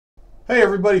Hey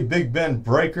everybody, Big Ben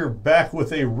Breaker back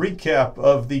with a recap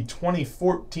of the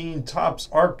 2014 Topps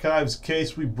Archives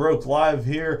case we broke live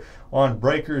here on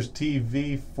Breakers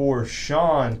TV for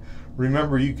Sean.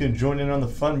 Remember, you can join in on the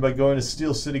fun by going to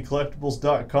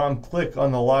SteelCityCollectibles.com. Click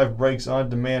on the Live Breaks On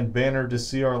Demand banner to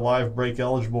see our live break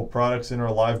eligible products and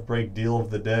our live break deal of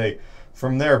the day.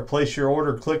 From there, place your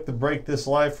order, click the Break This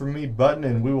Live for Me button,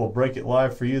 and we will break it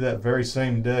live for you that very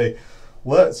same day.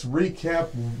 Let's recap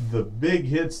the big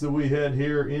hits that we had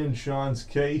here in Sean's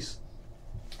case.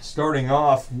 Starting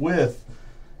off with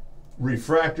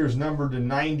refractors numbered to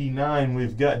 99.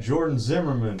 We've got Jordan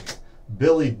Zimmerman,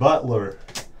 Billy Butler,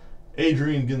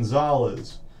 Adrian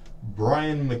Gonzalez,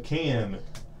 Brian McCann,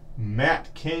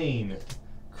 Matt Cain,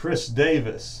 Chris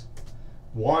Davis,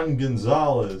 Juan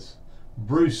Gonzalez,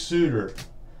 Bruce Sutter,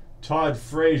 Todd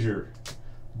Frazier,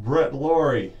 Brett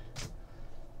Laurie,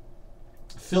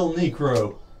 Phil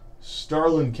Necro,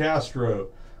 Starlin Castro,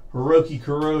 Hiroki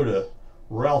Kuroda,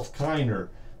 Ralph Kiner,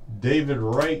 David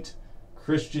Wright,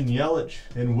 Christian Yelich,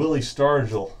 and Willie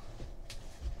Stargell.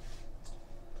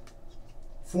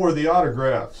 For the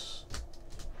autographs,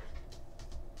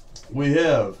 we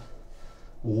have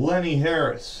Lenny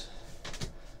Harris,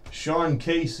 Sean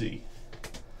Casey,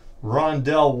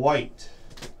 Rondell White,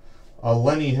 a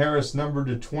Lenny Harris number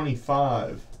to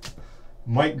 25,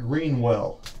 Mike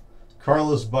Greenwell,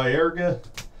 Carlos Baerga,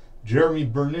 Jeremy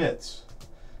Burnitz,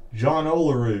 John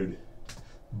Olerud,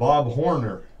 Bob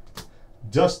Horner,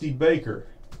 Dusty Baker,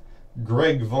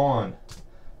 Greg Vaughn,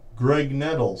 Greg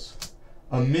Nettles,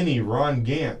 a mini Ron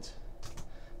Gant,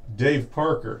 Dave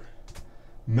Parker,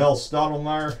 Mel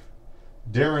Stottlemyre,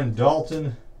 Darren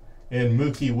Dalton, and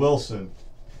Mookie Wilson.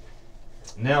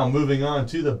 Now moving on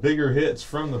to the bigger hits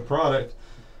from the product,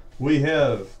 we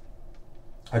have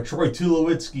a Troy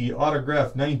Tulowitzki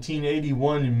autographed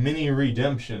 1981 mini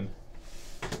redemption.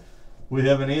 We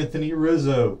have an Anthony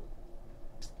Rizzo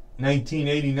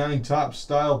 1989 Topps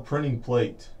style printing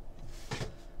plate.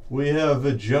 We have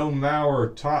a Joe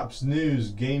Mauer Topps News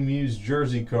game used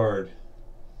jersey card.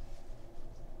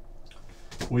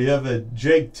 We have a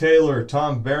Jake Taylor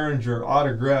Tom Berenger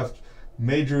autographed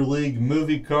Major League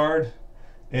movie card.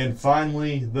 And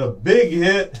finally, the big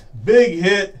hit.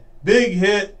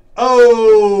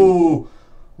 Oh!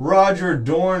 Roger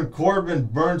Dorn, Corbin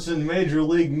Burnson, Major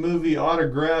League movie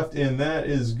autographed, and that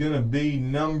is going to be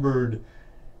numbered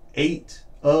 8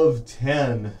 of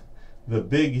 10. The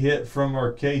big hit from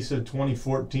our case of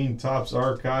 2014 Topps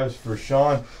Archives for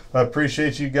Sean. I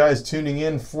appreciate you guys tuning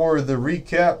in for the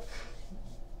recap.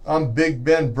 I'm Big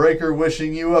Ben Breaker,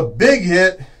 wishing you a big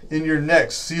hit in your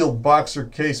next sealed boxer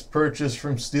case purchase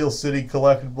from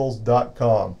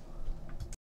SteelCityCollectibles.com.